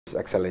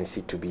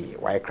Excellency to be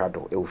why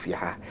crado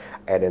eufiha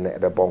and then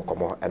the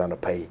bonkomo and on a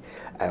pay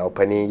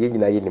opening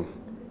yina yinim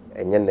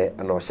and yene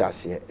no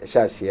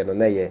shasi no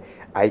na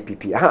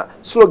IPP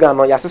slogan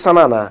no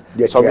yasesana na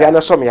so bia na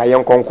so me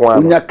yan konkon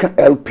anya ka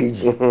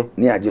LPG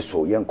ne age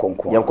so yan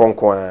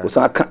konkon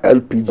so aka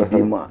LPG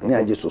bi ma ne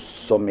age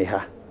so me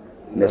ha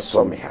ne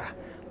so me ha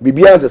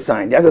bibia as a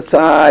sign there's a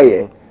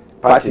sign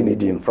party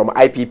meeting from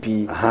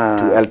IPP to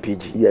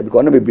LPG. Yeah,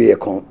 because no be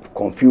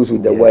confused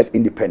with the word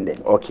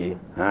independent. Okay.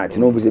 To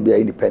know we be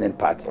an independent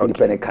party,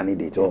 independent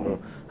candidate.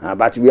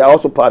 But we are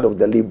also part of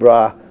the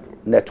Liberal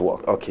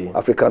network. Okay.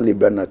 African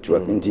Liberal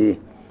Network. Indeed,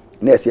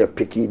 next year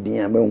picky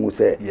we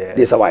say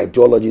this is our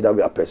ideology that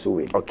we are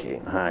pursuing. Okay.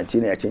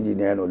 Changing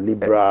the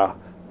Liberal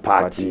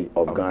Party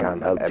of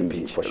Ghana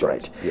LPG for sure.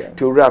 Right.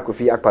 To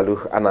Kofi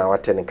Akpaloo and our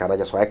ten can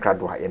just why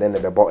crowd and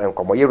then the ball and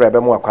come. You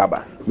rebe mo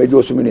akwaba.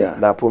 Mejo suminia.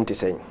 Na pum ti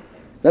say.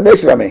 Na me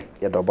shira me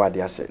ya do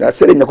body ase na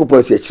sele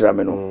nyakopo se shira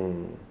me no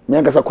me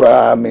ankasa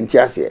kura menti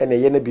ase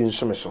ene ye na bi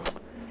nsome so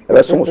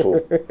ebe so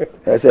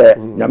say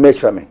nya me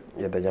shira me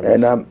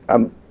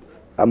and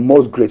I'm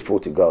most grateful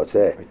to God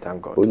say we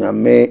thank God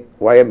onyame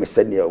why me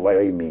send you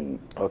why me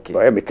okay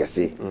why me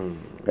kase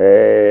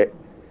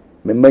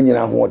me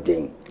manyina ho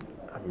den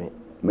amen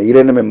me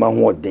yire na me ma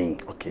ho den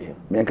okay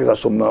me ankasa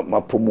so ma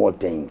pomo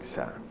den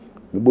sa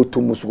me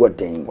botum so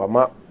den wa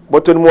ma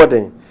botton more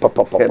than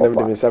papa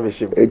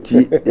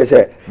eti yes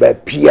ba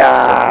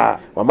pia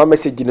mama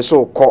message ni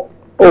so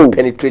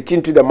penetrating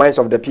into the minds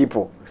of the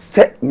people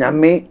say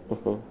nyame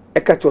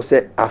ekacho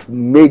say I've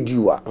made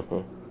you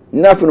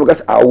nothing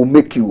because I will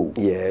make you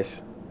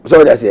yes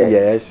so that's it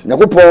yes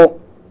nakopo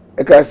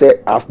eka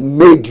say I've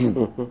made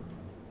you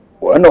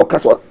no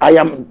cause I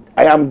am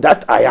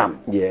that I am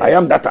yes. I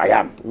am that I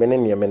am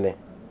mene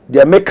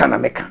the maker na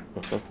maker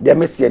the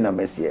messie na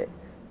messie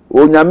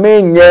o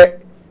nyame nye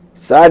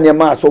sa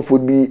niema asofo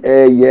bi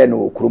ye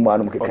no kuruma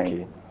anum kekan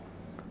okay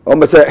o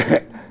me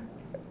say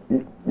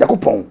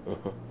yakopon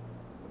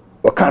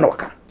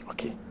waka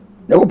okay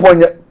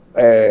yakopon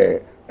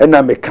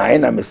ena me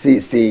kan na me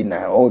say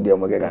na all the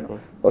omega no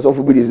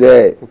asofo bi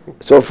say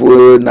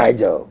sofo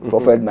Nigel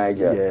prophet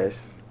Nigel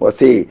yes o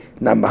say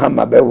na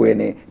Muhammad bewe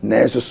ni na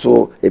enso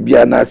so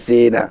ebia na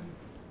say na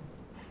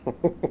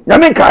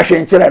nyame ka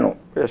hwe nkire no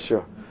yes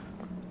sure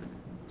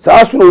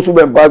sa so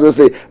be bazo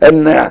say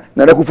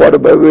na ku for the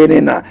baby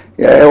ni na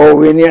o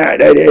we ni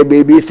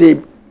baby say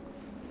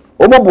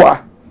o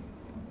moboa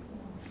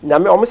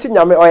nyame o msi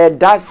nyame o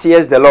that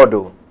says the Lord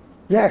o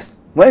yes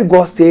when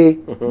God say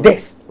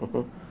this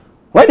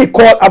when he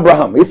called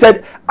Abraham he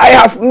said I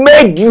have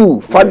made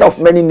you father of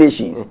many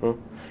nations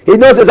he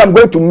knows says I'm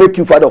going to make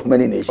you father of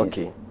many nations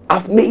okay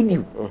I've made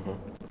you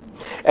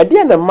at the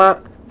end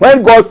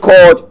when God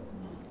called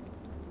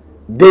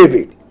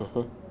David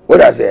what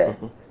does it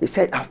he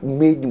said I've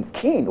made him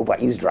king over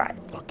Israel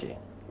okay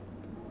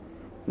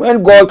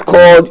when God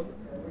called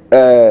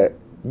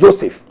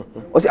Joseph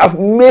he said I've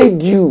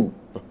made you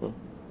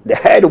the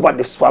head over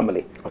this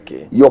family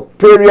okay your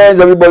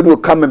parents everybody will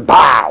come and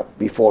bow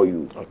before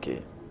you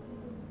okay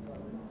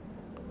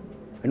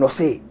and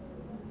say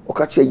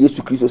okache Jesus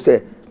Christ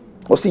say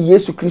o say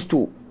Jesus Christ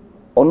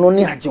ono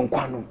ni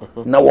ajenkwa no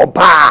na wo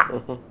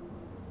ba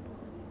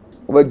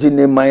o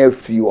jine man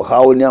afi o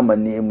hawo ni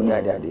amane mu ni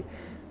ade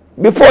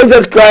before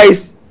Jesus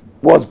Christ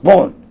was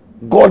born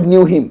God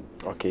knew him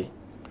okay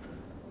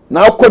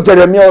now ko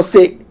Jeremiah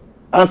say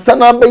ansa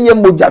na be ye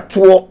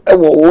mojato e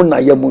wo na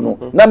ye mu no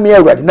na me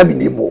awurade na me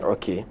nimo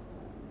okay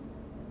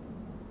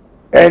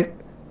and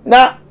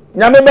na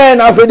nyame be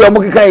na afi de o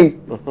mukikan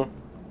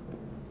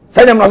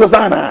sanyam na so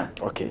sana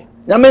okay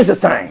nyame se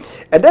sign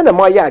and then the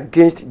more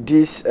against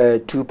these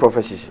two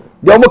prophecies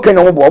de o mukan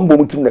no bo mbo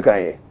mutum de kan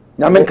ye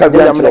nyame ka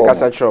bia nyame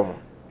kasa chrom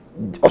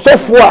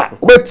osofo a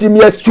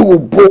obetimi asi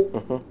obo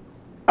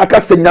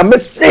aka se nyame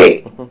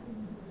say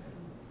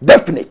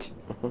definite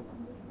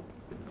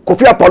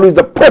Kofi Akpaloo is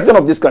the president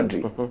of this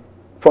country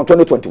from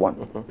 2021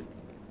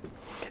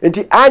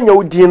 enti anya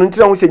odi no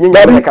ntira ho se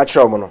nyanya ka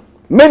chrom no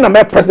me na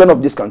me president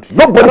of this country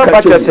nobody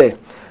can say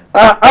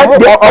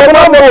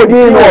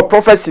the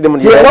prophecy dem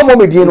no no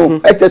mo di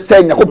no e te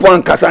say nyakopon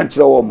ankasa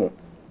nkyere wo mo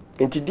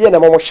enti die na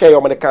mo share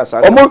yo mo de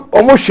kansa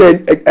omo share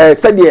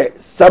say the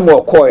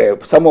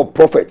Samuel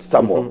prophet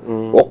Samuel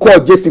o call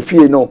Jesse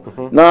fie no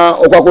na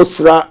okwako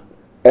sra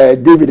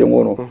David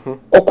ngo no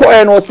o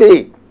call no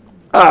say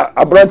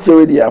abrante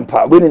we di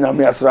ampa we ni na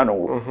me asra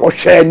no o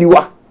share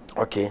niwa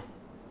okay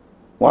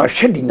wa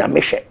share di na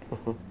me hwe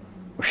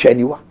o share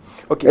niwa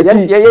okay ya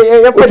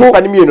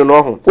pa ni mi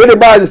no ho we the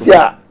base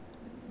say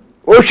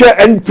Osha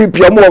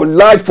NPP have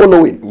large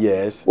following.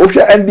 Yes.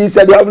 Osha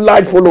NDC they have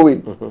large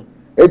following.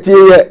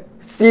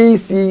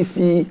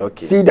 CCC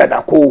okay. See that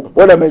ako.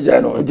 What am I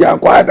saying? No, ndi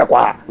ankwaa da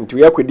kwa. Nti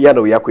we akodi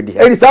na we akodi.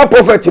 It is our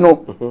prophet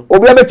no.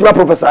 Obi abetima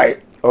prophesy.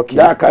 Okay.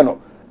 Da ka no.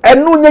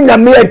 Enu nya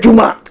nyame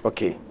adwuma.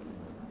 Okay.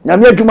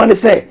 Nyame adwuma ne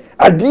say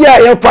ade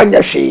a yemfa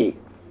nya hwe.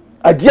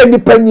 Ade a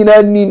nipa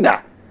nyina ni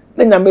na.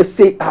 Na nyame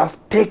say I have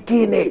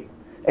taken it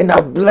and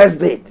I've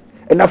blessed it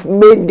and I've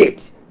made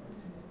it.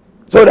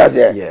 So that's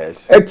it.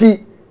 Yes.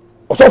 Eti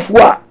osofo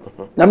a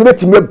na me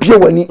betimi abie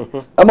wani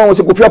ama wo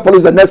se Kofi Akpaloo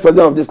is the next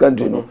president of this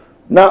country no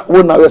na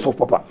wo na yes of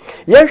papa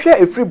yen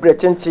hwe efri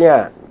bretenten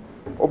a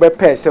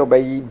obepɛ sɛ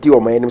obayi di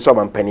omanim so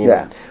mampani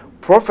no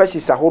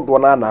prophecies ahodo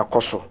na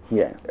akoso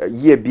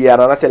ye bia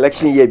na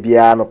selection ye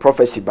bia no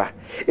prophecy ba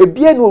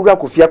ebia no owura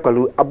Kofi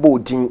Akpaloo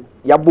abodin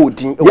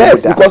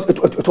yes because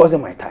it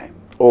wasn't my time.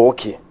 Oh,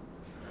 okay.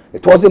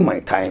 It wasn't my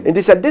time. And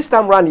they said this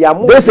time round,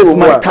 this is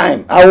my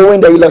time. I will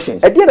win the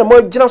elections. At the end of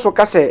my general so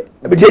say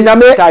this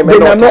time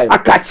I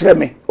catch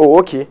me. Oh,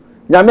 okay.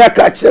 Nyame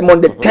catch them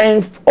on the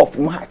 10th of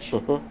March,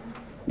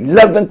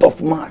 11th of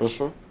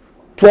March,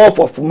 12th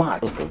of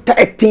March,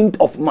 13th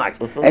of March,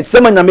 and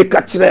someone Nyame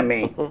catch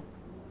me.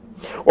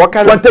 What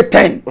kind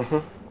 2010?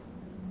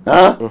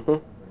 Huh?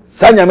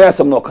 Say Nyame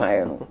asem no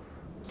kan no.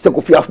 Say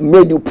Kofi have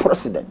made you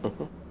president.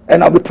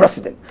 And I'll be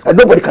president, and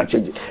nobody can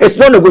change it. It's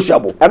not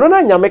negotiable. I don't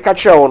know Nyame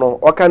catch you no,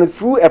 or can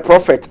through a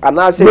prophet and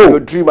I say your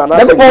dream and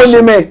I say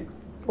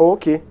oh,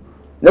 okay.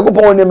 On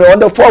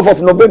the 4th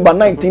of November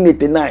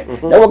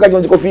 1989. Never catch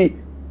on Kofi.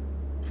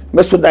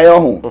 Meso dayo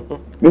ho.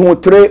 Me ho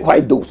 3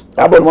 white doves.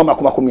 Abo mama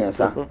kuma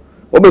kumiansa.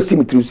 Obe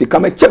simitri se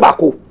kama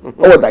chebako.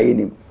 O daye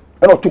nim.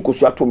 And I took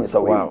us to me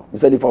away. Wow.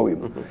 Instead of away.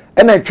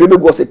 And I trade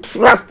go say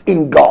trust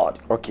in God.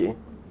 Okay.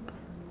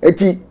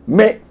 Eti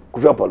me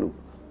Kofi Akpaloo.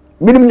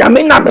 Minim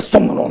Nyame na be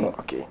som no no.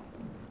 Okay.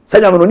 Say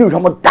Nyame no ni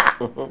hwamo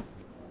da.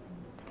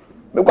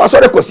 Me kwa so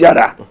de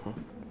kosiada.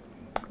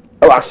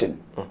 Action.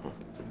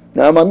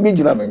 Na ma bi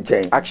gina me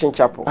nchen. Action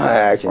Chapel.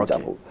 Action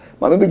Chapel.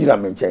 Ma bi gina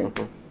me nchen.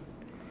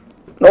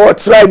 No what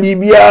try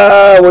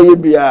bibia wo ye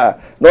bia.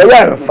 No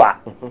ya mfa.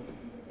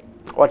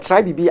 Or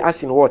try bibia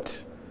as in what?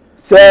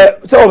 Say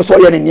so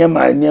ye ne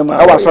niema.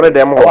 I was sorry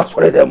them.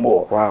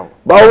 Wow.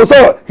 But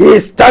also he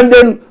is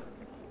standing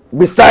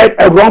beside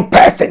a wrong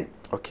person.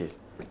 Okay.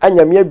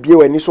 Anya me bie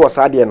wani so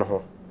osade no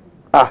ho.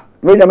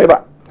 Me Nyame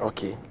ba.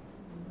 Okay.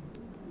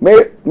 Me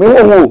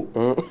ho.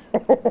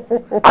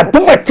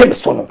 Adoma tem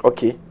so no.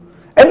 Okay.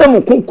 Ena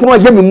mu kunkun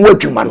aye me mu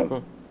adwuma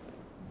no.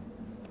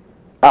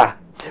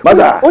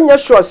 Maza onya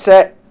sure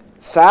say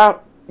sa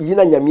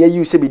yina Nyame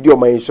ayi se bi di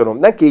oman so no.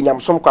 Na ke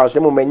nyamsom kwa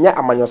so mo manya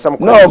amanyosam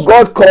kwa. No,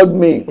 God called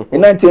me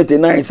in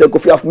 1989. He said,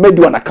 Kofi, I've made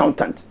you an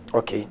accountant.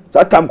 Okay.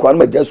 That time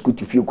I just school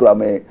to few kura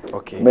me.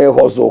 Okay. Me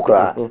hustle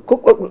kura.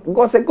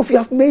 God said, Kofi,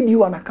 I've made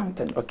you an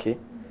accountant. Okay.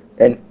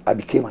 And I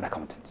became an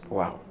accountant.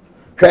 Wow.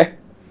 Okay.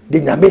 The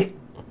Nyame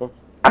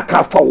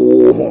akafa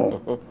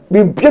wo.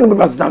 Be bien be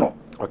pasano.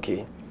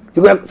 Okay.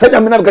 So say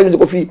Nyame na because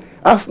Kofi,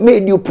 I've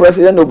made you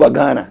president of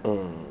Ghana.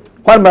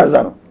 Juan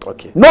Mazano.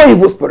 Okay. No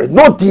evil spirit,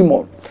 no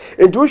demon.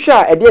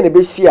 Edusha e de na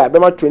be sia be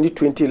ma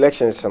 2020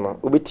 elections no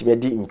obetimi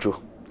adi intro.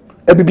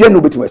 E bibia no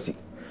obetimi asi.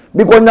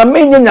 Because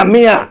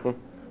Nyame a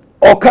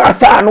oka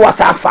asa no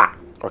asafa.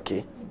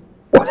 Okay.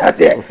 What I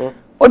say?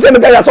 O tell me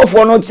guys so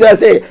for no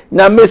say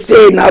Nyame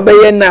say na be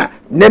ye na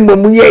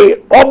nemom ye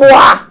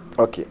oboa.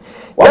 Okay.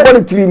 What about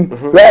the dream?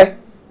 Where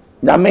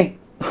Nyame?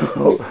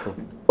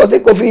 What's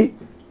it Kofi?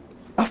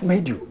 I've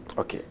made you.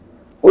 Okay.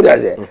 What I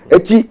say?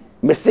 Eti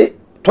me say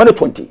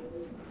 2020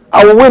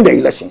 I will win the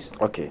elections.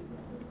 Okay.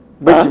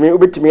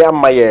 Obetimi am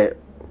my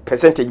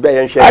percentage be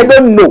yen share. I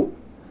don't know.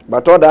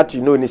 But all that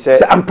you know ni say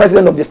I'm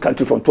president of this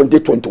country from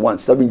 2021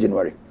 7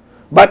 January.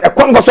 But a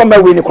kwanga so me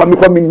win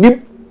kwame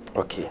nim.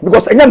 Okay.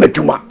 Because enya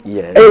meduma.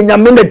 Yes.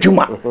 Nyame na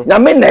duma.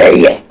 Nyame na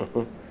eye.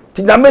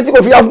 Ti Nyame say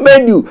Kofi have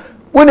made you.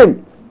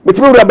 Winning.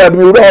 Betimi ura ba bi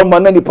ura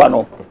man na nipa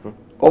no.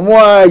 Omo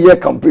a ye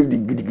campaign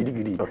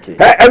gidi. Okay.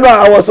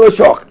 I was so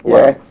shocked.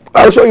 Yeah.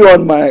 I'll show you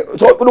on my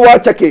so you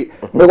want check it.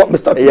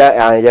 Mr.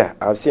 Yeah,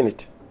 I've seen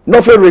it.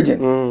 Northern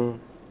region.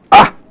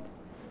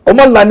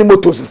 Omo lani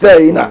motos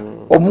say na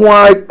omo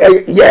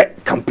yeah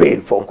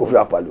campaign for Kofi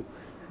Akpaloo.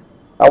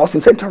 I was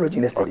in Central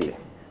region yesterday.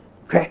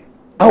 Okay.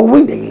 I'll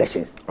win the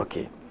elections.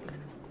 Okay.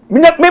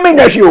 Me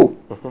show.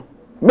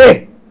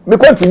 Me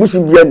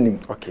contribution bi anim.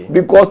 Okay.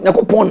 Because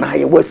nyakopon na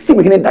ye was see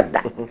me hine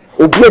dada.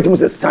 Obi etimu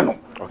se sano.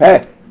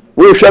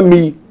 We hwa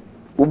mi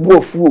obu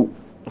ofuo.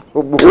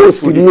 Obu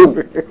studio.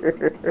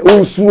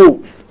 Osuo.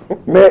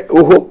 Me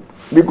oho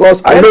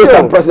because I know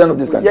I'm president of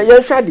this country. Yeah,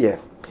 hwa de.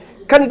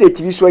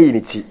 Candidate bi so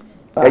yiniti.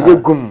 Eye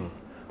gum.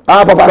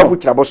 Papa no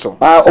kira bosom.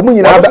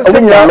 Omunyina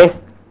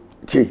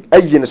ti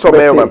ayi ne so be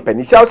yo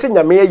mampani. Sia o se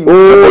nyame ayi.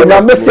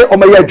 Nyame se o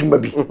maye adwuma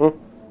bi.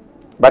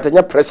 But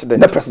anya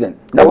president. Na president.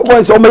 Na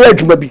ko se o maye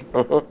adwuma bi.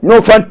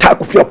 No fan ta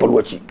Kofi Akpaloo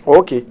achi.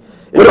 Okay.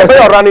 You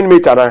are running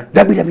mate ana.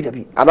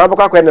 Dabi. Ana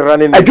baka kwa ni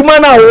running. Adwuma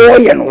na wo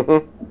ye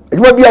no.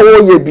 Adwuma bi a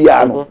wo ye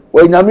bia no.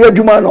 Wo nyame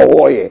adwuma na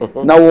wo ye.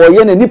 Na wo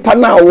ye ne nipa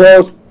na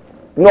wo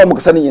no mo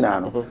kasa ni nyina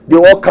no. They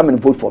all come and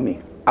vote for me.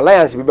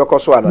 Alliance bi beko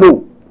so ana.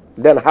 No.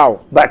 Then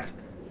how? But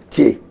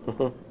tie.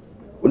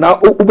 Na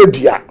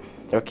obedua.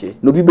 Okay.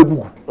 No bi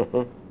begugu.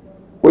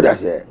 What I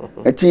say?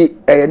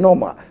 Enti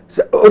normal.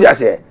 What I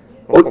say?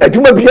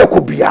 Adwuma bi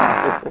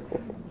akobia.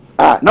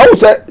 Now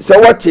say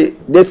what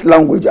this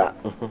language ah.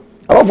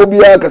 Abafo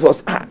bia ka so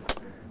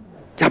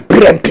ya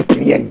brem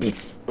people and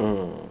this.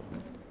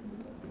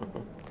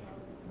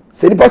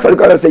 Say the pastor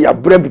ka say ya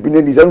brem people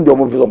and this anu do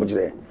mo fi so mo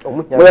jire.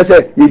 Mo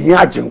say ye yin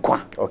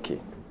aginkwa. Okay.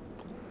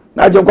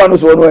 na agyenkwa no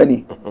so no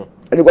ani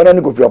ani kwa na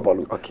ni Kofi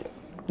Akpaloo okay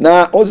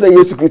na o say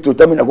Yesu Kristo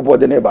tami na kopo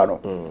de ne ba no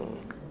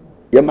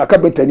ye maka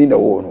betani na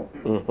wo no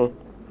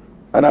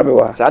ana be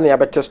wa sa na ya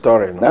better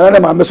story no na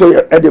ma me so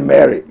e de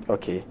Mary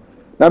okay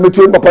na me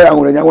tu papa ya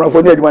ngoro nya ngoro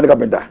fo ni adwuma ne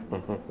kapenta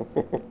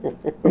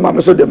ma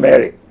me so de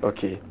Mary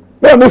okay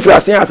na me fi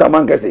asen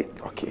asama nkese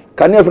okay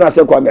kan ne fi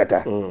asen kwa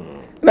miata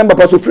na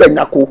papa so fi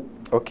anyako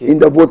okay in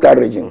the Volta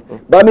region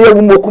ba me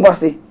ewu mokuma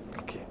se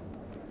okay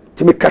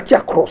to me cut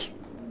across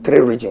 3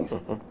 regions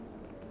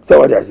so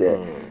what I say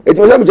it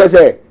was me just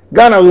say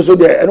Ghana so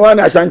there and one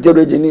Ashanti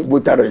region ni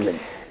Volta region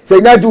say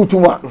nya ju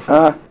tuma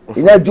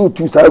nya ju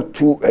tu sa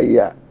tu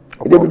eya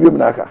de bibi mu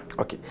naka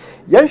okay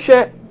yan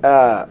hwe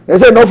they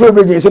say no for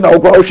region so na wo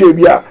hwe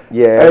bia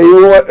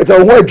it's a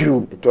one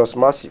aduru it was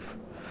massive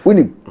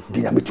unim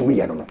dinya metumi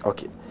ya no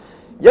okay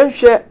yan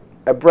hwe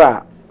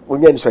ebra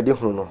onya ni so de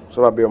hunu no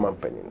so ba be o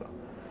mampani no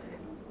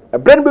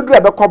ebra no be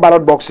dura be call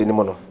ballot box ni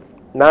mo no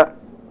na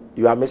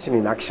you are missing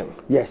in action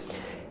yes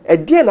e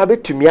die na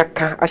betumi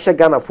aka ahye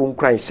Ghana fo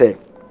nkran say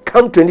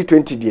come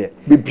 2020 there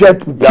be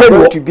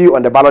going to be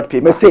on the ballot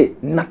paper me say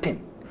nothing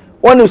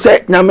one you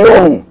say nyame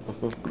wo hu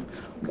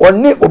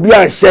oni obi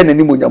a hye na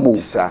ni mo nyamo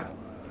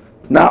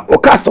na o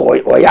kasa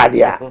o ya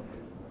dia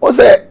o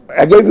say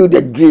I gave you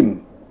the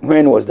dream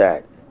when was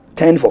that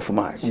 10th of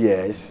March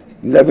yes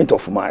 11th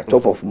of March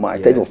 12th of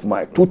March 13th of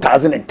March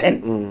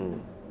 2010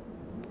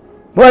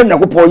 when na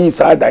go po yi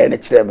sa da ye na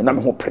kire me na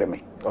me ho pere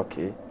me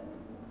okay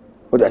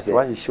o da say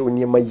why show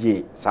ni ma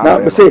ye na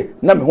me say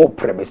na me ho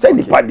pere me say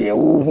nipa de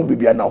wo hu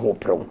bibia na ho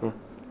pere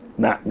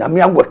na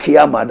me agwake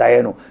ama da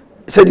ye no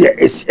say de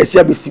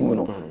esia besimu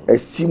no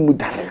esimu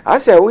dare I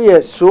say we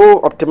are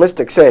so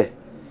optimistic say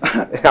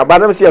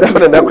abadam say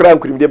to na kura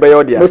nkurim de be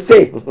yo dia me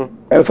say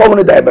enfo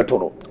no da e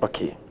betoro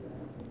okay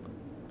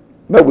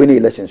me win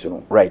elections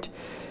no right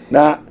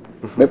na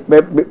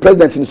me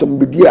president ni so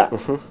mbidia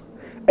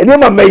eni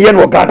ma me ye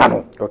no Ghana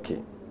no okay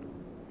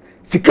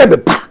sika be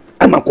pa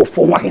ama ko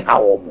fo ho ha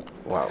wo mo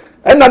wow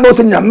ena no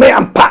so nyame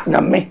ampa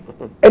nyame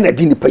ena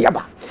di ni pa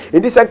yaba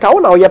it is ka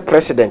wona we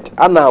president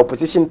ana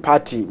opposition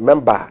party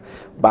member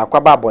ba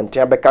kwa ba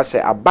bonten beka se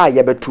aba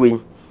ye betuin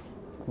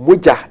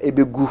moja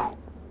ebegu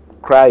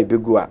cry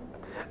ebegu a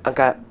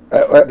anka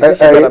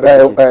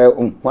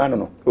wano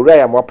no ura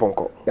ya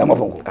mwaponko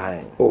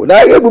ai oh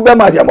na ebu be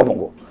ma ya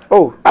mwaponko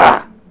oh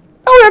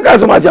awe ka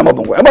so ma ya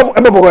mwaponko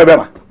e be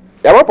ma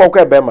ya mwaponko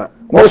e be ma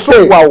mo so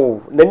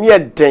wow na ni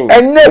eden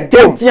enne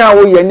tenti a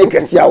wo ye ni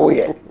kesi a wo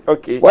ye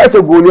okay why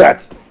so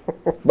Goliath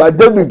but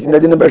David na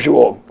de no be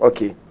hwe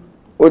okay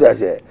o da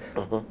se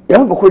ya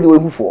mwaponko de wo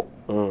hufo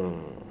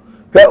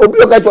obi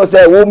o ka cho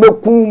say wo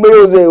meku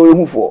meroze wo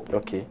hufo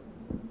okay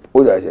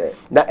o da se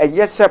na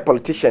yes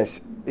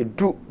politicians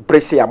do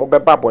press ya mo be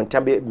ba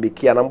bontan be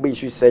make ya na mo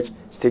issue search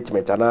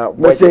statement ana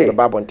voice be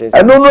ba bontan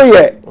no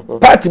ye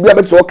party bi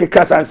abet so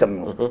okeka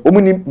sansem o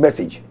mu ni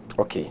message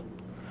okay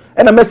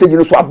and message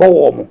no so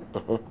abawo mo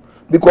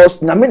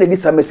because na me na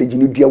this message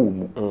ni dua wo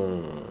mu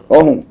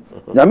ohun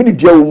na me ni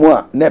dua wo mu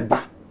a na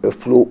ba e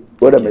flow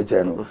what am I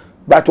saying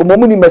but o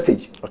mu ni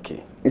message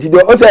okay it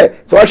dey o say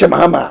so wa hwe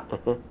mahama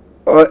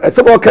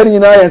se bo kan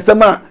nyina ya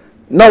nsema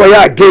na wa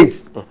ya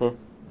gaze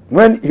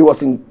when he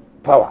was in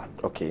power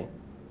okay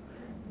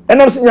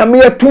and I'm saying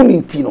nyame atu ni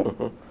ntino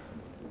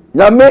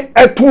nyame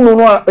atu no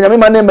no nyame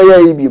ma na me ya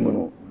yi bi mu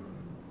no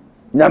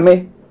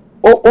nyame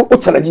o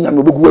challenge nyame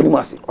obogu ani mu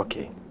ase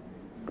okay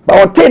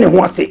ba on ten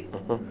ho ase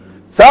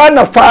sa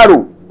na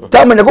faro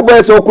ta me ne ko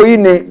boye so ko yi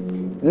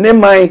ne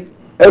man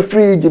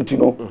free Egypt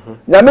no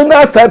nyame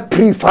na sa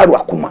pre faro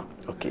akoma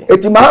okay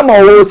eti mahama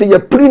wo se ya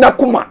pre na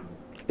akoma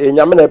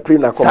nyame na pre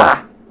na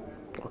akoma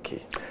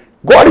okay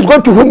God is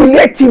going to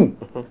humiliate him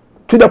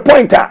to the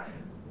point that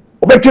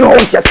obetino ho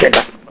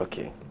ntiaseda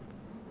okay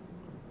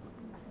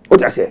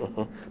what I say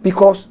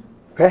because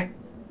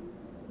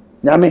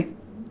nyame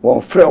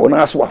won frɛ won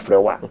aso wa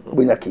frɛ wa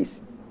obonya case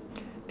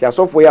ti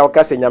asofo ya o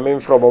ka se nyame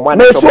mfrɛ mo ma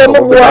na so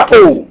mo boa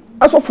o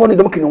asofo ne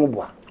dem kini mo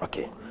boa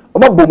okay o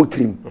ma bom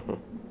trim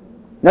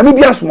nyame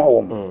bia so ma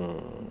wo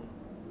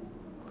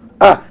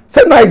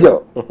say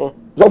Nigel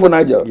so for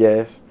Nigel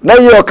yes na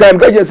ye o kan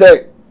ka je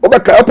say o ba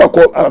ka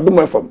apako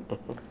adom fam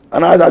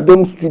ana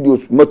adom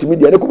studios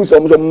multimedia ne ko bi so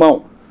mo ma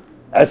o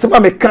asema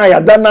me kan ya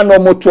dana no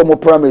mo to mo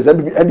promise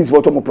and this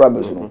what mo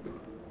promise no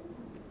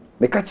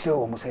me ka kire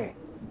wo mo say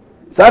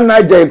sa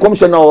Nigel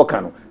commission na wo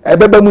kan no e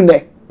beba mu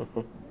ne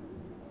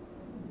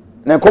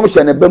na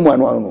commission e be mu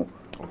anu no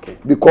okay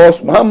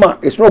because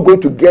Muhammad is not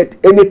going to get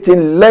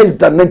anything less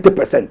than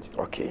 90%.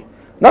 Okay.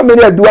 Now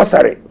many do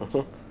asare.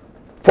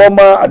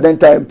 Former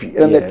Adenta MP,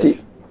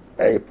 yes.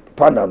 a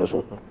partner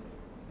also.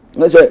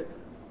 Let's say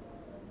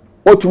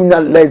what you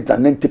mean less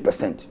than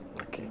 90%.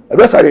 Okay.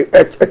 Asare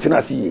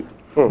etinasi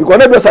because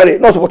na asare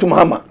no support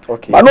Muhammad.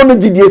 Okay. But no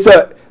GDA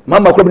say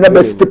Muhammad could be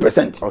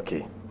 60%.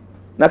 Okay.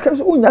 Now can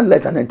say unya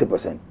less than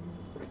 90%.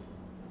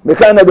 Me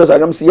can na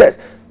asare am say yes.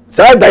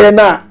 Say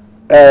Diana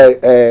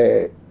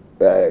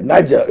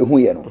Niger who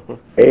you know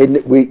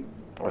we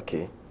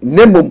okay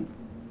nemum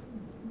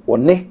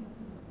one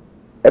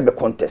ebe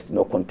contest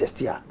no contest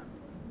here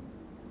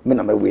me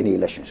na me win the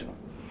elections no.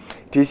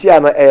 This is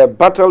a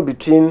battle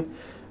between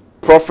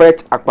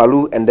Prophet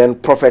Akpaloo and then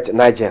Prophet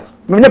Nigel.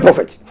 Me not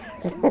prophet.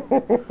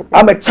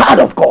 I'm a child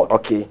of God.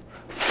 Okay.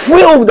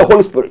 Filled with the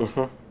Holy Spirit.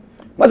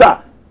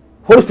 Maza,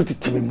 Holy Spirit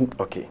is me.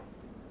 Okay.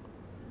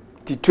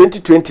 The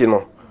 2020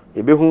 no.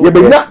 You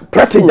be not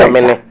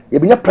president. You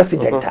be not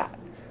president.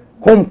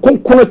 Home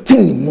kono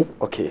tin.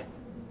 Okay.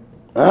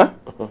 Huh?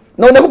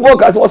 No never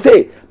podcast was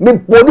say me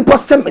body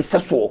person me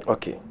so.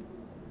 Okay.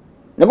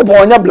 Never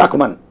on black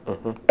man.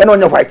 And on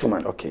your white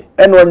man. Okay.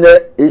 And on your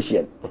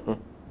Asian.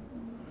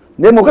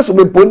 Nemo kaso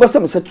me body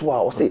person me say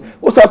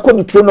what's I call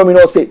the throne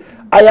no say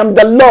I am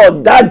the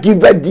Lord that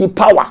giveth thee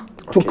power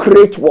to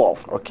create wealth.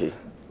 Okay.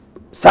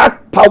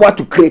 That power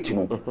to create you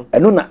know.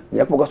 And no na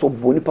ya so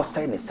body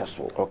person is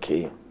so.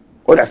 Okay.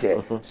 What I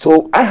say?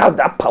 So I have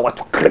that power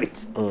to create.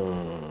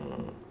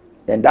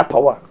 And that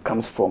power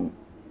comes from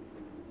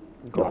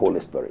the Holy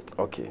Spirit.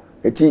 Okay.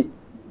 It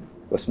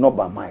was not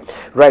by might.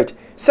 Right.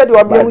 Said you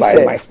are by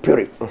my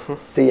spirit,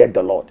 saith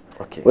the Lord.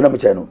 Okay. When I'm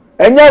saying,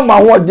 and ya ma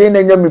ho de na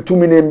nya me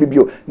tumi na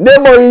mbibio.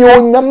 Nemo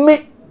yo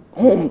nyame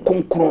hom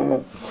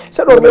konkron.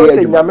 Said you are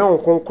saying nyame hom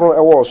konkron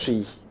e wo so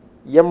yi.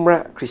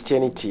 Yemra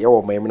Christianity e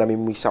wo ma na me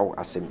muisa wo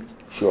asem.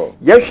 Sure.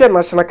 Yehwe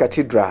National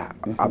Cathedral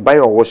aban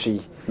owo so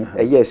yi.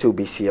 Eye se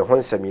obesi e ho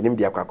nsam yenim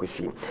dia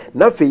kwakosi.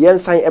 Na fe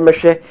yensan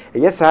emehwe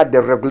yesa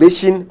the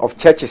regulation of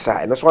churches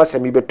a eno so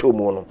asem ibeto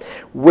mu no.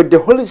 With the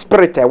Holy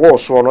Spirit e wo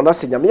so no na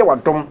se nyame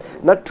wadom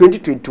na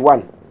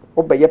 2021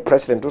 obeye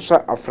president so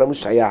afram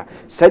swaya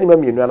sanima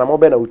mienu na mo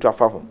be na wutu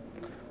afa ho.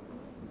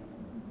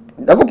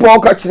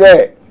 Nakopon ka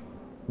kire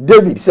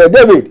David said,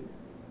 David,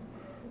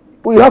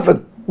 we have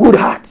a good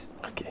heart.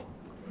 Okay.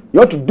 You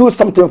want to do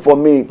something for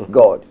me,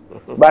 God.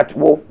 But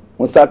wo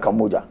unsa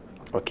kamoja.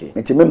 Okay.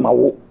 Nti me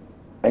mawo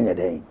enya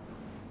den.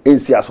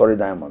 Ensi asori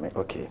dan mama.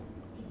 Okay.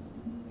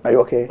 Are you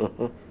okay?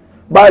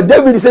 But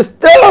David says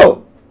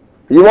still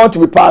you want to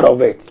be part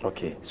of it.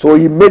 Okay. So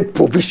he made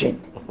provision.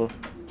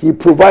 He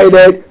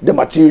provided the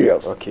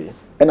materials. Okay.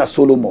 And a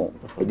Solomon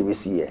we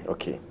see here.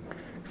 Okay.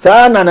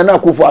 Sana na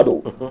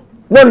Akufo-Addo.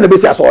 No no be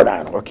say asori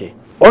dan. Okay.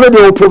 Only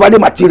they will provide the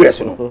materials,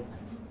 you know.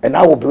 And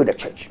I will build a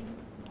church.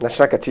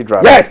 National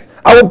Cathedral. Yes,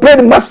 I will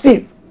build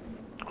massive.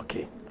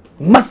 Okay.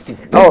 Massive.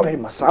 Very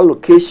massive.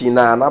 Location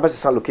na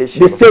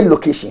location. The same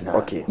location.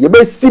 Okay. You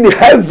may see the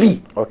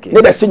heavy. Okay.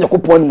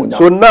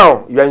 So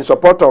now you are in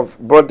support of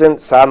building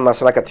San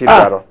National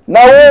Cathedral.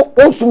 Now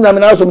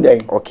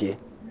okay.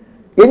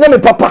 Me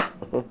papa.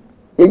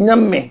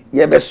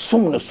 Me be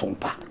sum no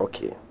sumpa.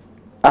 Okay.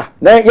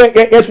 Na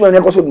yes when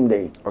you go so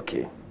dum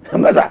okay.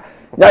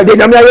 Now they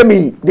na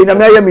me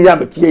ya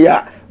metie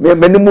ya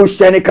me no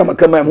shine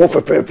kama mo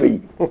fefefe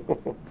yi.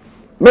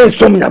 Me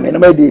sum na me na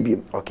me dey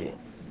biem. Okay.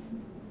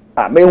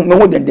 Me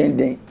ho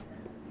den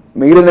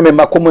me yire na me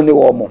makomo ne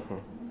wo mo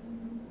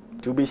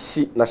to be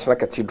see National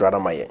Cathedral na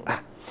maye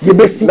ye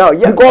be see now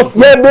because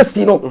ye be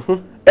see no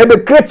e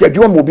be create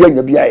adwuma mo bi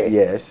anya bia ye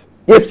yes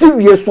ye see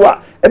wie so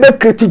a e be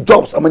create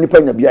jobs amani pa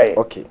anya bia ye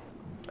okay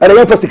and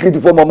ye for security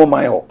for mo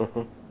man ho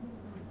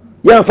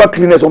ye for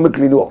cleaners o me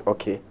clean ho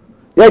okay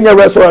ye nya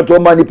restaurant o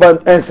man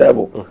nipa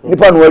enserve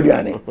nipa no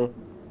aduane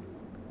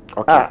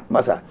okay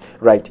masa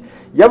right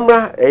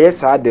yamra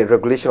yes the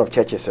regulation of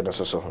churches and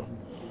so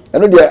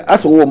and there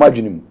as we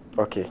imagine.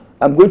 Okay.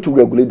 I'm going to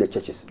regulate the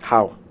churches.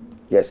 How?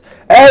 Yes.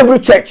 Every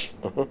church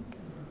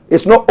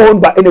is not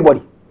owned by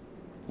anybody.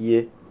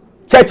 Yeah.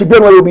 Church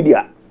will be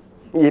there.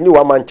 You need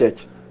one man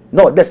church.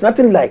 No, there's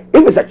nothing like.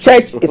 If it's a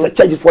church, it's a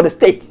church. It's for the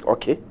state.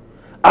 Okay.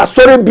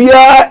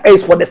 Asoribia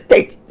is for the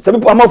state. Some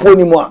people are not for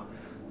anymore.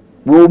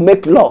 We will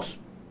make laws.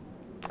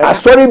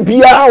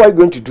 Asoribia. How are you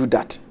going to do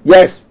that?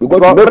 Yes, we're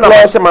going to make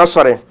laws. I'm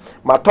sorry.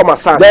 My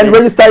Thomas then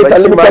register is a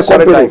limited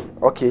company.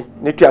 Okay.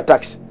 Need to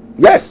tax.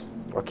 Yes.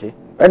 Okay.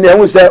 And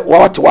then we say,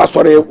 what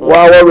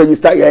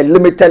register a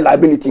limited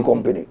liability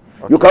company.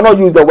 Okay. You cannot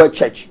use the word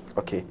church.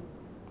 Okay.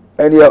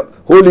 And your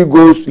Holy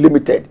Ghost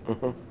Limited.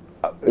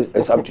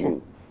 It's up to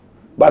you.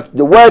 But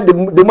the word,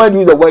 the man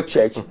use the word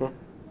church,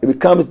 it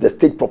becomes the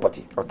state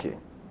property. Okay.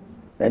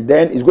 And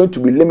then it's going to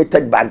be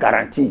limited by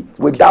guarantee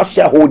without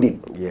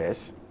shareholding.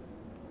 Yes.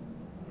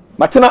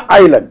 Martina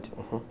Island.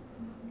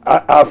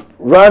 I've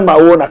run my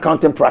own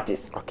accounting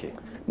practice. Okay.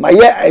 My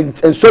year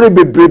and sorry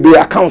be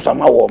accounts on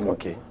my home.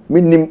 Okay.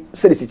 Minim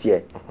say city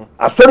here.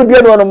 Sorry be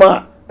no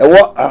ma e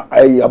wo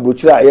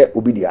abrochira ye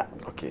obidia.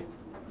 Okay.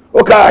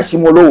 Oka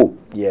shimolo.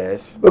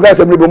 Yes. Oka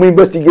say me be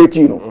investigate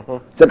you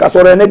know. Say ka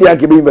sorry na dia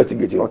ke be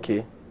investigate.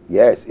 Okay.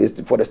 Yes, it's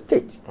for the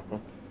state.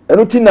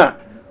 Enutina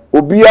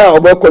obia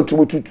obo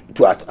contribute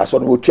to aso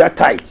no otua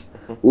tight.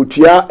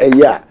 Otua a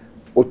year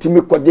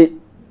otimi kode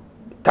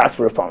tax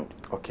refund.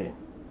 Okay.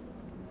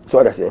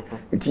 So that's it.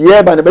 It's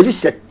here by the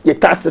basic your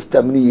tax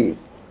system ni.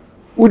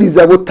 Who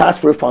deserve a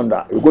tax refund?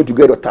 You're going to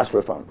get a tax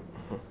refund.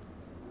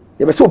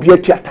 You must be a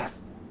tax.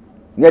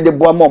 Near the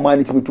boy more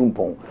money to me to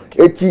pon.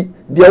 Eti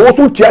there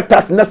also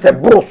tax na se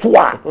bro so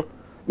a.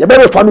 You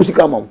better fund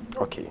sika mam.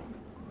 Okay.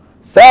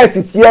 Size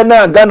is here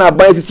na Ghana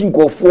buy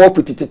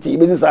 450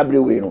 business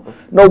abre we no.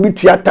 Na obi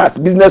tax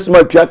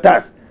businessman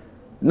tax.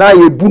 Na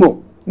ye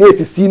buno na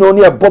esisi no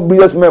ne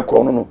boblious me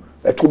kro no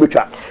eto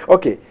betwa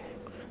okay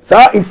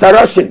sa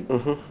interaction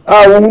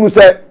wo hunu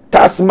say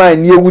tax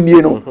man nie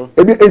wunie no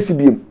ebi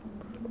NCBM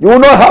you will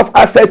not have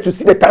access to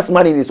see the tax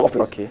man in his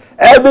office. Okay.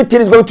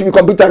 Everything is going to be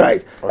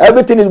computerized. Okay.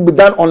 Everything will be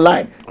done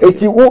online.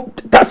 Okay.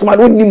 Tax man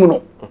won't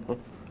know.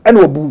 And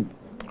will boo.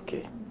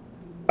 Okay.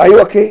 Are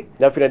you okay?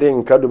 Definitely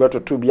incredible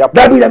to be up.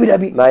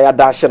 Dabi. Na ya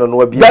dash no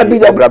no be.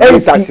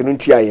 Dabi tax no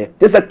ntua.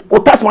 Just a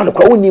tax man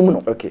ko won't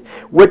know. Okay.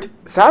 With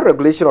some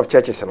regulation of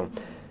churches no.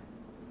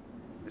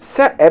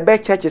 Say ebe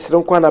churches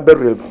no kwa na be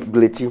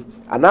regulate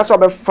and also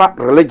be fa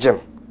religion.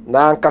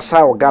 Na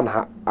nkasa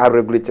Ghana are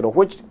regulating.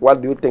 Which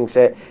what do you think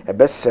say a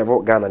best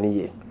serve Ghana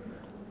ni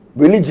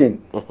religion?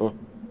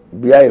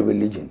 Be a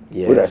religion.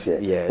 Yes.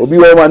 Yes. Obi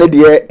wo ma ne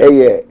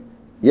de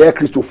ye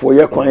Christopher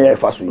ye kwan ye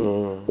faso yi.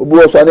 Obi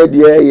wo so ne de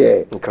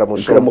ye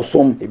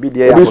nkramosom. Ebi de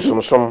ye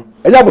abosomsom.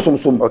 Enya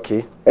abosomsom.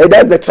 Okay.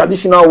 That's the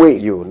traditional way.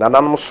 You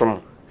nananom som.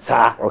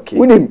 Sa. Okay.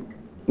 Unim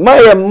ma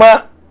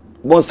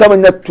bonsam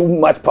na too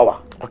much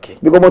power. Okay.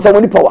 Because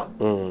bonsam ni power.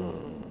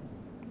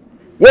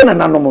 Ye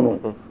nananom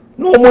no.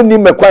 No mo ni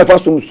me kwa fa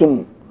sum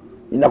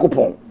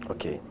inakopon.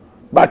 Okay.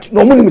 But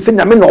no mo ni se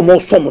nyame no mo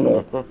som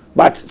no.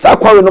 But sa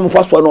kwa no mo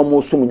fa so no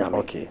mo sum nyame.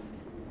 Okay.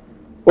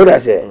 What I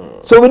say?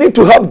 So we need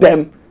to help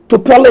them to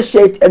polish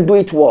it and do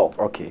it well.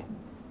 Okay.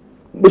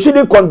 We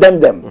shouldn't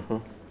condemn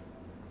them.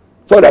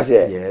 So that's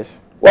it. Yes.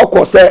 What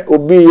ko say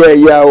obi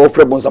ya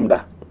ofre bonsam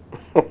da.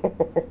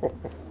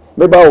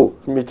 Meba o.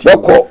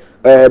 What ko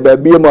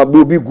baby ma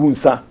obi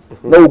gunsa.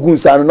 Na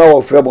ogunsa no na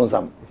ofre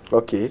bonsam.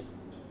 Okay.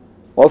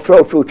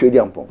 Ofre trade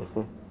ampon.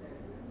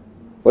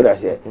 What I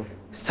say?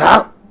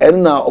 Sa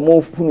na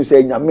omo funu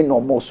say nyame na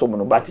omo som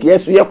no, but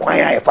yes ye kwan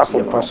ya fa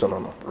so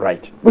no.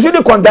 Right. We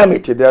shouldn't condemn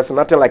it. There's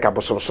nothing like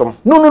abosomsom.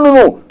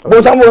 No.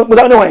 Okay.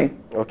 Bonsam ne wan.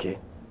 Okay.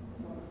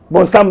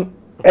 Bonsam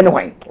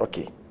anyway.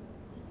 Okay.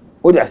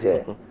 What I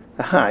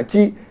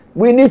say?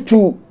 We need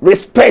to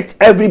respect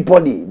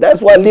everybody.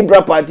 That's why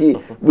Liberal Party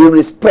we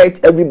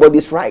respect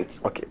everybody's right.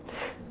 Okay.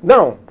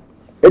 Now,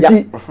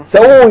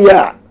 so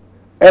yeah.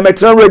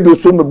 Emetran radio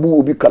so mebu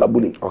obi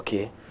kalabule.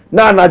 Okay.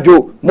 Na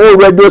anajo mo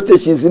radio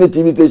stations ni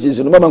TV stations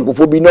no mama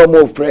nkofo bi na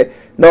mo frɛ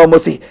na mo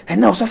say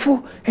na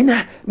osofo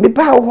na me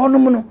ba wo no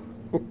no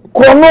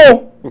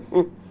krono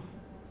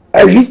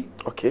ayi.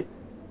 Okay.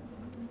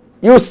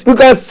 You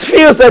can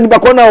feel say nipa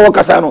kona wo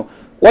kasa no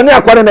woni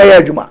akware na ya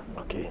adwuma.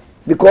 Okay.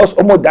 Because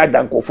omo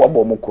dada nkofo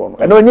abo mo krono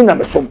and onyi na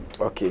me som.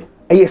 Okay.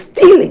 And you're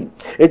stealing.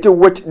 It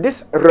with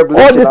this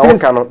regulation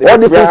all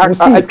the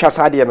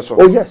things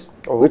oh yes.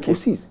 Oh,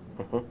 okay.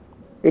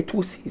 It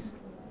will cease.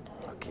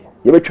 Okay.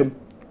 You betwem.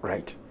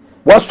 Right.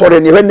 What sort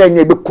of when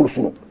you be close?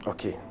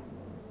 Okay.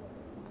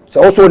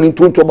 So also in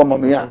two to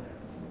mamma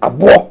a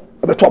bo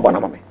a beto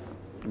banamame.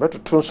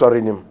 But to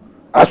sorry him.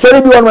 I saw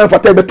you one man for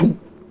tebetum.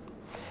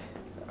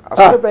 I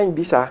saw bang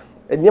bisa.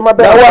 And you ma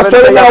be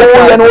sorry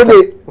now and all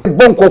the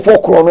bonko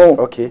for chrono.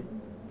 Okay.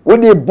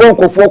 When the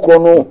bonko for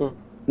chrono.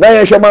 Now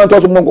you shaman to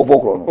bonko for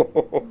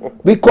chrono.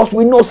 Because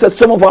we know that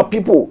some of our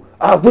people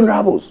are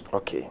vulnerable.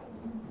 Okay.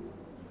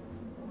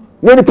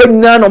 Nani pe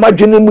na no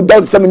madwene mu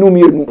da se me no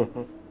mienu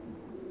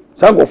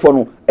sango fo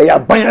no e ya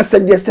ban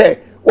asede se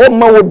o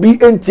ma obi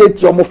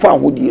entieti o mo fa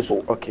hodie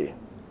so. Okay.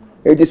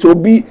 E dey so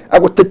obi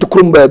agotetu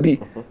krum ba bi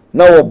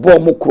na wo bo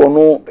mo kro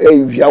no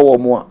e wia wo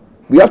mo a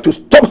we have to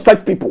stop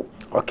such people.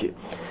 Okay.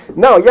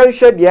 Now yan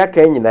hwe de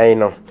aka nyinan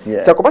no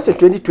se ko ba se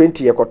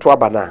 2020 ye koto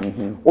aba na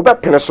wo be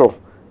pene so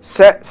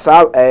se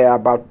sa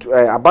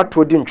about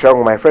to di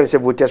ntwa my friend say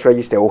voters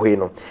register o hwe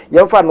no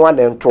yan fa no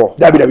ana nto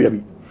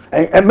dabi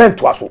en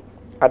mento aso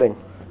aden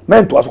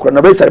mento aso kro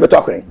na be sare beto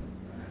akren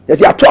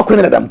yesi ato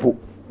akren na dampo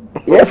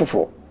ye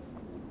foforo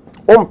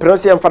o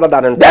mprense yan fa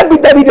da na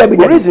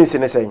dabi reasons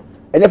ne say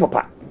ene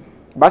papa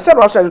ba se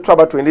ro aso to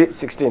about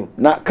 2016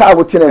 na ka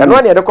wo tena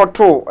eno ne de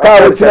koto ka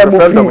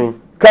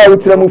wo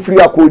tena mu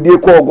free akodie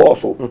ko ogo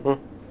so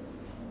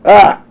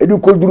edu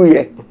koduru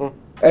ye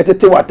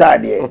etete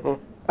watade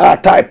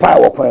tai pa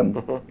wo kwam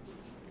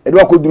edu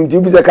akoduru nti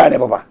bi se ka ne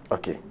papa.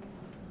 Okay.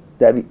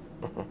 Dabi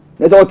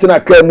nesa wo tena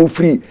ka mu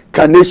free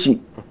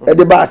kaneshi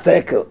ede ba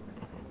cycle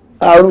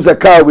ru se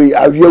ka we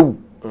awiawu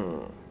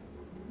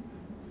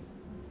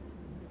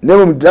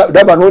nemu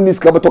daba no ni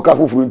ska beto ka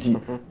foforo nti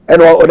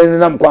eno o de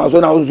nam kwan so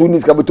na so ni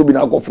ska beto bi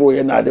na akoforo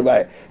ye na de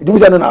ba edu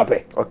se no na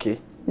ape. Okay.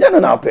 Nya no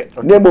na ape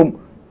nemu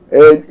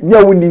nya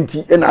wuni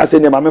nti na ase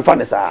ne ma me fa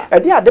ne sa e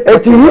de ade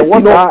pete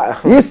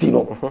yesi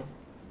no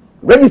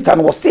register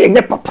no se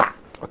nye papa.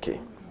 Okay.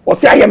 O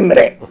se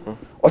ayemre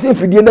o se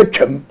fidie na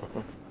twam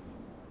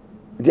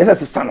de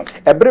ese sano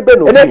ebrebe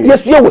no e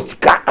yesu ye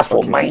wosika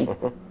aso man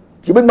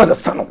ti be ma se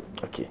sano.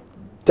 Okay.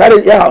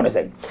 Tare ya ha no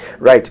say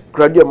right.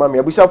 Gradio mama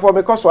abusa for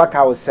me cause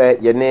aka wo say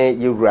ye ne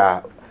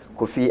yewura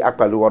Kofi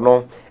Akpaloo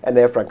no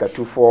ene Franka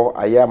 24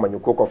 aya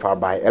manyuko kofa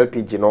by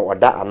LPG no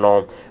oda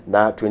ano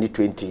na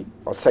 2020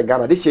 ose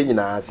Ghana de hye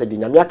nyina se di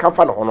nyame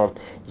akafa no hono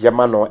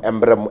yema no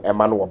embrem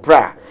ema no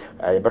bra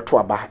beto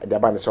aba de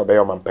aba ne so be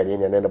yo mampani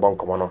ne ne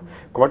bonkomo no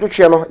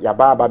komotwetwe no ya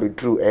ba be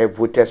drew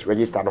voters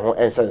register no ho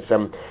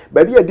ensensem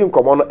ba bi adi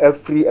nkomo no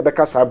afri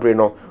ebeka sabre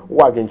no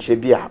wo adwenche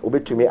bi a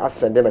obetumi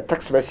asend na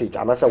text message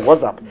anasa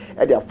WhatsApp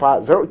e de afa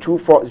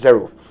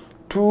 0240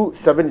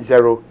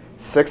 270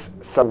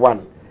 671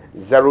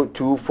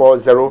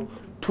 0240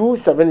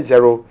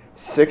 270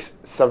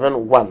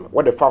 671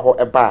 what the fa ho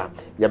eba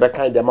ye be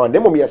kan de ma na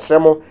mom ye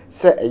sremo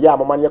se eye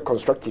amamanye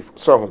constructive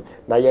so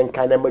na ye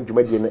kan na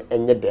madwumadie no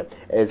enye de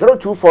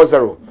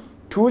 0240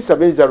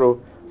 270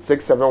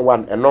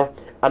 671 eno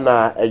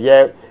ana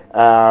eye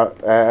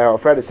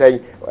friend say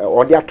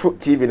odi ato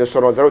TV no so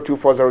no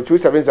 0240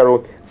 270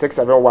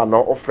 671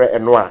 no ofre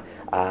eno a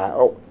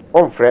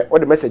on frɛ what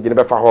the message ne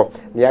be fa ho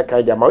ne ya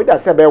kan de ama we da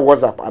se be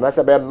WhatsApp ana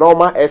se be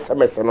normal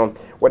SMS no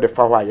what the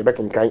fa ho ye be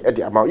kan e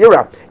de ama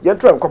yera ye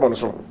tro enkomo no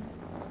so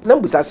na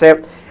mbusa se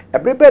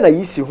ebrebe na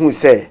yisi hu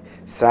se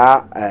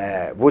sa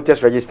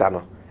voters register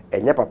no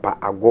enye papa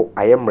ago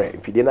ayemre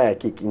mfide na ya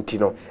kick nti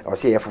no o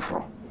se ye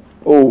foforo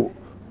oh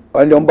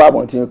and on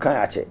baba nti kan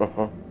ache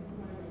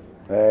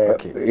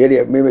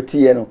yere me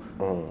tie no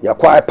ya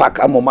kwa pack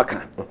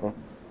amomaka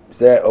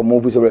se o mo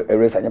bu so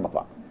erase anya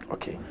papa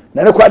okay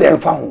na ne kwa de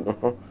mfa ho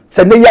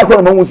se ne ya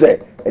kwa no hu se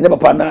enya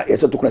papa na ye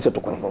se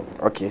tokuna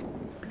okay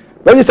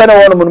register na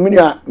wono mini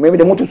a me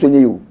de moto so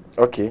nye you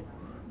okay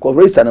ko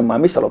register na ma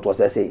me salot was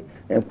say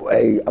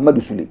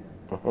Amadu Sule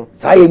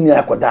sa ye ni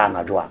akoda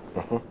anadwo a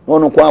no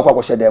no kwa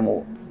akwa hye dem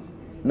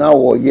na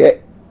wo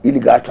ye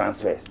illegal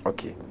transfers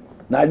okay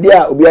na de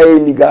a obi aye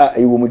illegal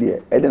ewo mu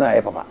de e de na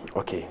ye papa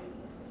okay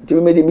ti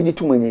me de mi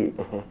tumanyi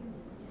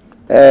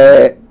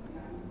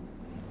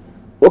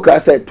oka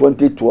say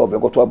 2012 e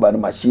go to aba na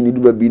machine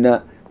du ba bi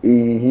na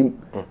ehim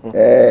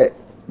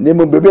ne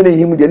mo bebe na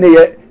ehim de ne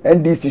ye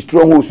NDC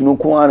strongholds no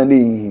ko ana na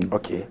ehim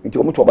okay nti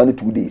o mo to aba na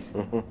 2 days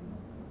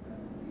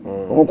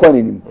o ko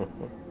ani nim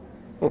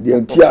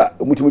de ntia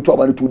o mo to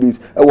aba na 2 days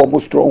e wo mo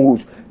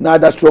strongholds na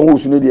other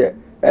strongholds no de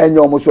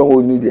enyo mo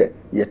strongholds no de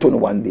ye to no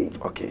 1 day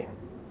okay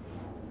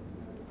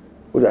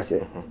o da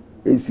say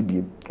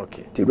NCBM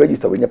okay ti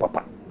register we nya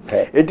papa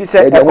enti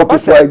se e papa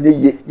se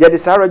ye de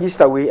sa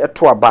register we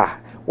eto aba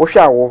wo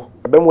hwa wo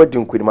abemu adi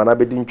nkurima na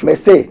bedi ntwu me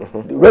say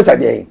register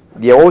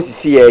de o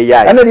sisi ye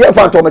ya ana de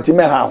fa to meti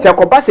me ha se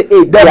koba se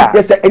e dia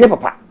yes enye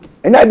papa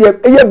ena de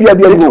eya bia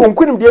enti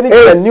nkurim de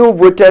ni new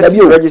voters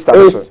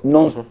register so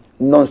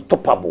non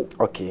stoppable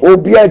okay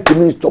obia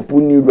timi stop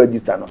new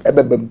register no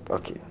ebebem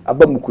okay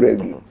abam kura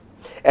wi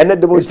ene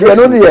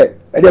demonstration no de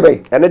e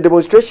be ene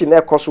demonstration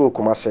e koso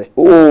Kumase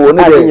oh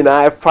no de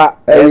nyina e fa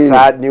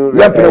esa new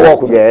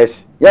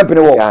yes yampene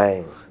walk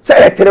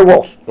say e three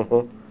walks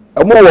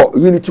omo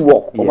unity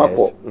walk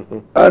omako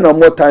and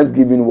omo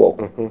thanksgiving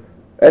walk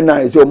and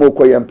na is omo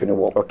ko yampene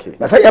walk okay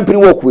na say yampene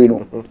walk we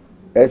no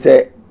e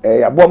say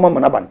abo mama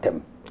na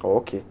bantem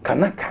okay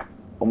kanaka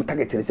omo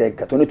target say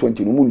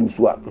 2020 no mu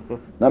lusu a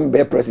na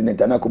mbe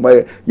president ana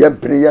kuma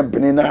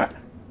yampene na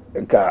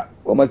nka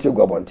omo tie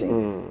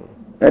gwabonten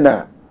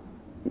na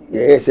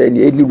ye say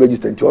ni new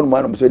register nti on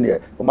ma no so ni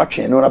omo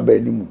twen no na ba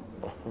animu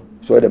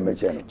so dem me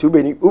cheno ti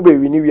ube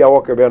wi ni wi a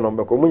work be no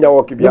be ko munya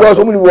work bia because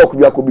omo ni work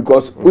bia ko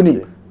because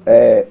uni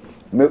a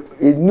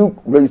new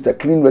register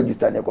clean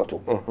register na goto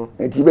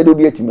enti be do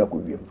bi atimi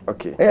akobiem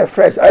okay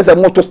fresh as a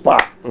motor spa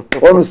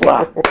on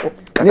spa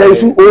ni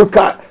isu old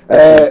car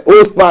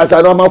old spa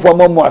sa no ma for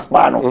mo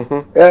spa no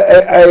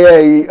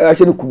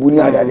ni kubuni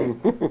adade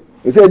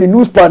you say the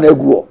new spa na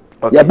egu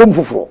ya bem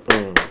foforo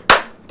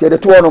ti de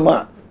to no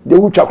ma de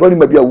wutwa kro ni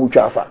ma bia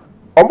wutwa afa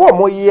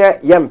omo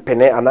ye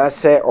mpene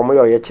anase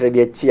omo ye kire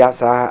de atia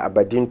sa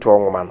abadinto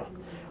nwoma no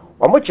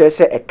omo kire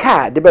se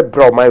eka de be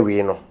bra oman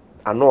we no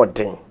ano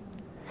odin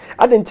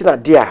adentina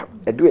de a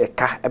edu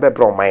eka ebe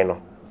bra oman no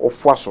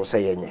ofo aso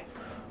se yenye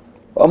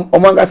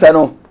omo angasa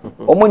no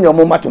omo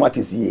nyomo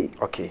mathematics ye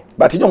okay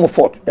but nyomo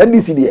fort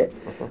NDC de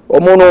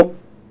omo no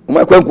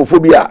omo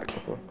kwankofobia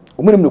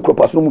omo nim no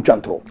kropas no mu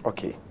twantro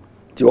okay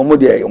ti omo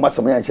de omo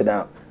asama yan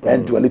cheda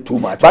and do a little too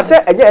much but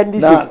say enye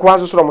NDC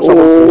kwazo so mo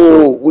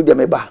so wo de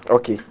me ba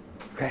okay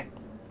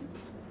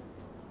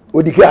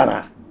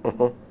odikana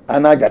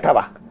ana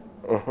jataba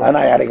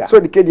ana yariga so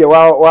dike de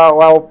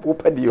wa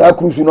upadi sa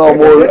cruise no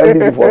mo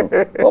NDC for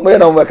o mo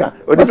na mo ka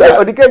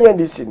odike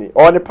NDC ni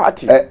on the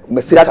party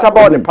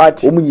jataba on the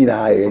party o mu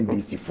nyina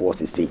NDC for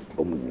say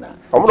o mu nyina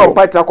o mo no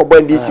party akobo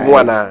NDC mu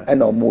ana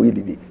na o mo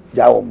yidi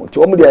ja o mo ti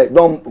o mo de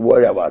don't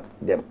worry about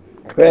them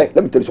let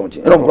me tell you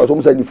something no mo so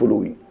mo say ni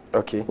following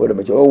okay what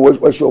me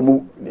o show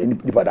mu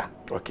ni pada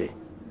okay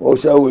o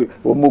show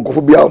o mo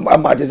go bia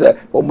amate say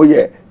o mo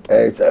ye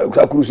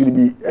sa cruise ni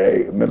bi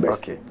members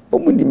okay o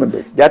mu ni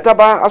members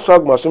jataba aso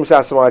agmasum say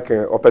asem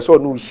akan o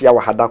person no hia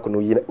wa hadako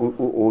no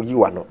yi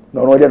wa no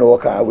no de no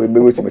ka we me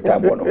wesi me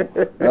time no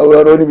na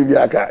we no ni bi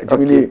aka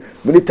jimini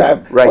many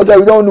time also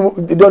you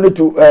don't need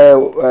to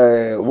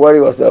worry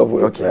yourself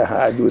okay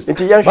do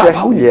inti yan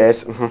hwe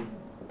yes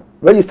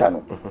register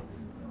no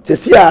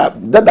sesi a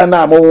dada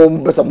na mo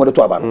besa mo de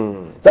to aba no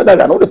dada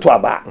na wo de to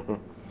aba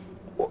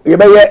ye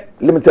be ye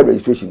limited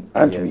registration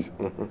antwi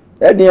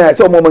edi a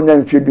se mo nya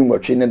mfie du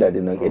nwotwe ne dade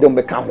no ye de mo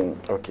be ka ho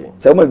okay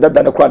se mo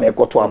dada na kura na e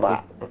koto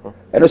aba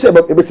eno se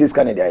e be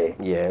scan de aye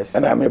yes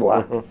na me bo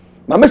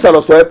ma me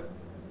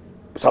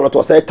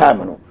saloto say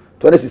time no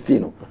 2016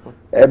 no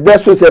e be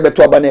so se be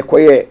to aba na e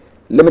koye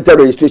limited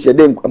registration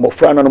de mo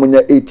fra na no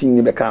nya 18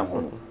 ni be ka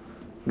ho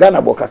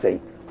Ghana boka say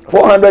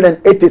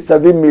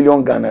 487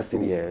 million Ghana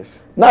cedis.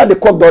 Yes. Now the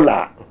core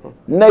dollar,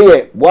 na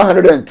ye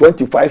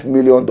 $125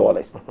 million.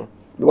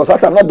 Because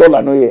that time not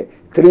dollar no ye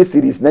 3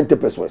 cedis 90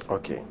 pesos.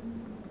 Okay.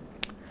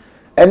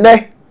 And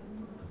then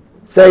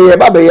say ye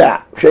baba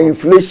ya, share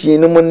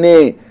inflation no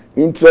money,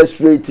 interest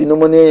rate no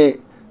money,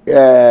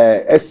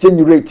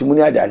 exchange rate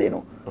money adade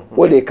no.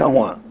 What they can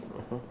want.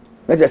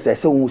 Let's just say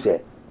so who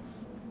say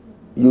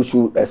you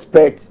should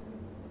expect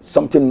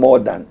something more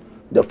than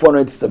the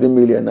 487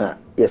 million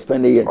you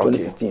spend in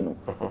 2016.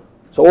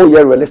 So all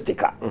year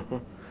realistic.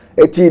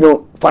 You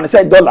know,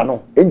 financial dollar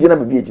no,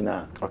 engine be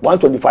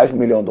 $125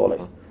 million.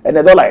 And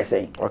the dollar is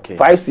saying 5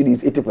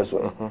 cedis 80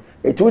 pesos.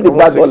 It will the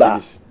bad dollar.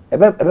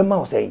 Every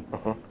man saying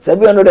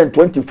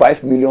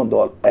 $725 million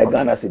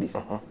Ghana cedis.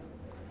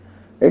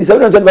 And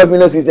 725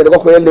 million cedis they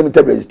go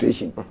limited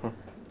registration.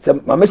 So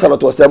my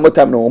Charlotte was some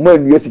time no more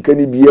US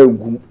can be a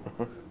gum.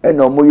 And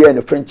no more in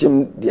the French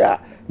dia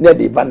near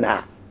the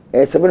banner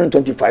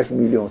 725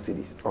 million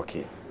cedis.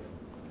 Okay.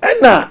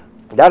 And now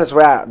that is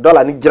where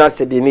dollar ni jana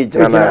said ni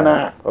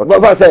jana.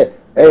 But I say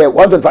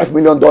 $125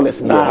 million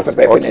now for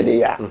okay. the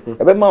year.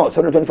 About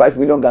 725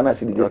 million Ghana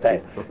cedis this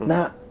time.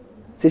 Now,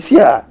 this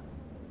year,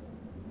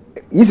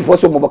 easy for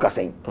some mobile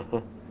saying,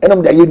 and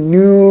I'm the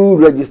new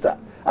register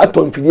at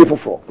on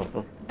for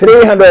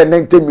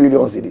 390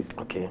 million cedis.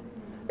 Okay.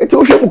 It's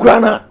also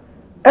Ukraine.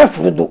 F.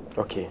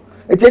 Okay.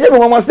 It's a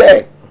mama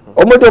say,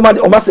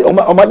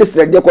 Oma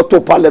district they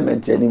to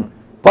parliament and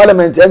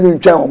parliament every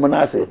time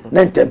Oma say,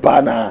 Nenten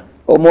na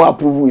Omo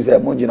approve is a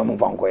Monjina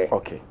Monfanko.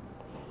 Okay.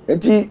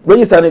 Enti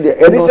register ne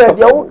e said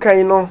ya wo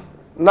kan no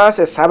na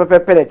se sabe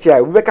penalty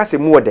a we be ka se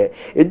mu de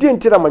e di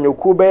ntira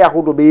manyoku be ya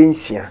hodo be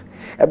nsia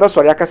e be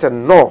sori aka se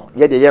no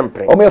ye de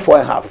yempre Omo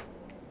 4.5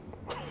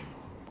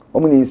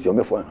 Omo ni nsia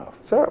Omo 4.5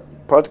 so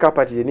political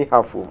party ni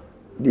half o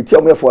the tia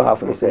Omo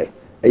 4.5 no say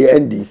e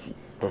NDC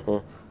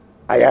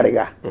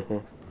ayarega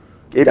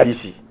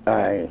APC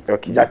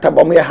okay that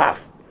Omo half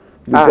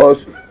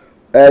because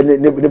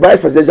the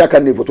vice presidential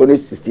candidate for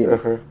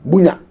 2016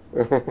 Bunya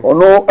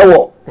ono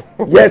ewo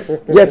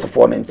yes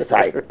for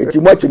inside enti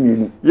mo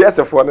acheminu yes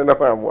for na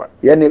amwa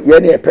ye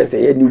ne person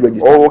ye new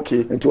register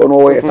okay enti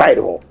ono ye side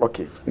ho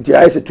okay enti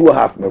I say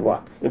 2.5 me bo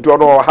enti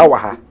ono ha wa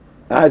ha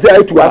say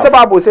I 2.5 ase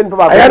ba bo se npa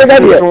ba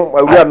so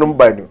awura no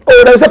mba nu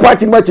there is a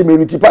party mo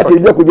acheminu ti party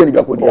bi akodi ni bi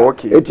akodi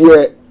okay enti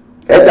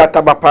e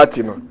taba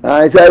party no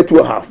say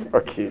 2.5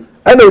 okay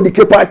ana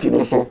odike party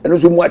no so eno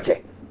so mu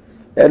ache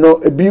eno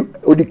ebi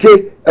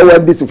odike ewa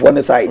ndisi for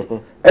the side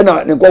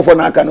ena ne nkofo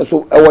na aka no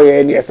so ewa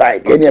ye ne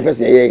side ye ne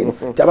person ye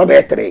taba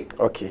be 3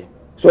 okay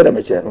so da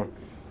meche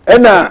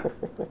ena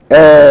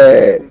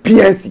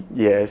PNC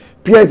yes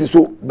PNC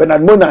so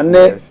Bernard Mona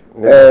ne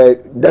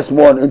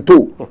Desmond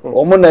into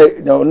omo na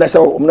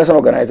national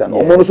organizer no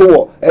omo no so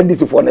wo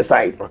ndisi for the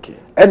side okay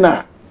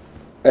ena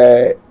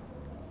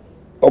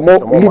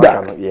omo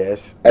leader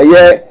yes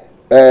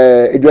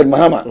Edward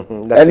Mahama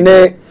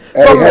ene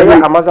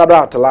Henry Amazado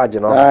at large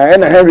no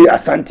and Henry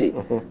Asante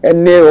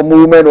and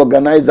women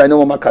organizer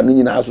no maka no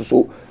nyina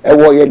so e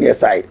wo ye ne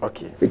side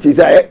okay it is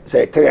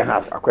say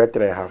 3.5 akwa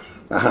 3.5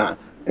 aha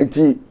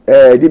enti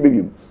di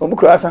bibim omo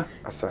kura asa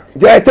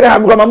je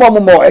 3.5 ko mama mo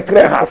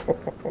 3.5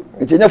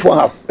 enti nya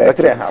 4.5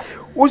 3.5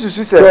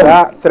 ususu say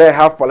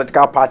 3.5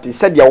 political party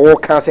said ya wo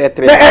kan say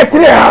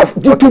 3.5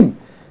 jitum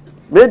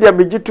media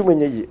me jitum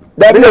nyeyi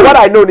what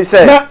I know ni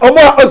say na omo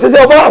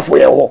say omo afo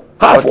ye ho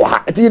half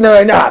ha enti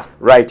na nya half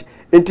right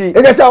enti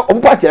ega say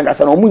omo party nga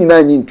say no omo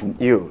nyina nyi ntum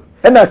you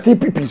na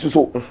CPP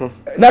so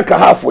na ka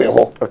half we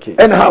ho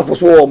and half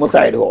so omo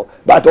side ho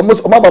but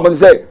omo baba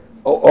say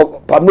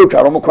pamno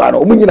twa omo kwa na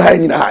omo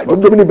nyina ha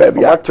dum ni ba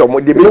bia ati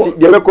omo de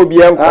be ko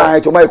bia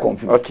nko to my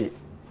confused okay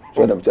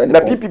so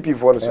na PPP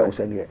for so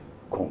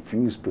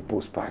confused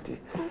people's party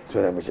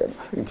so that me say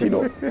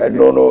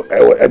no no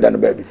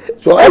dan baby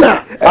so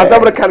ana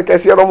asabra kan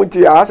kase no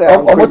muti asa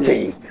omo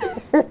ti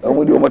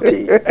omo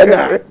ti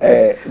ana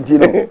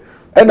no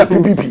ana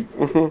PPP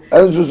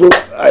enzo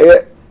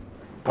aye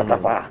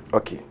patapa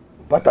okay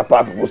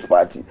patapa people's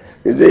party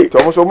is it to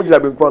omo so omo jira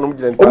be nko no omo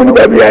jira omo ni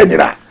baby ya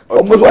jira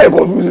omo so aye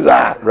confused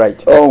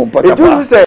right patapa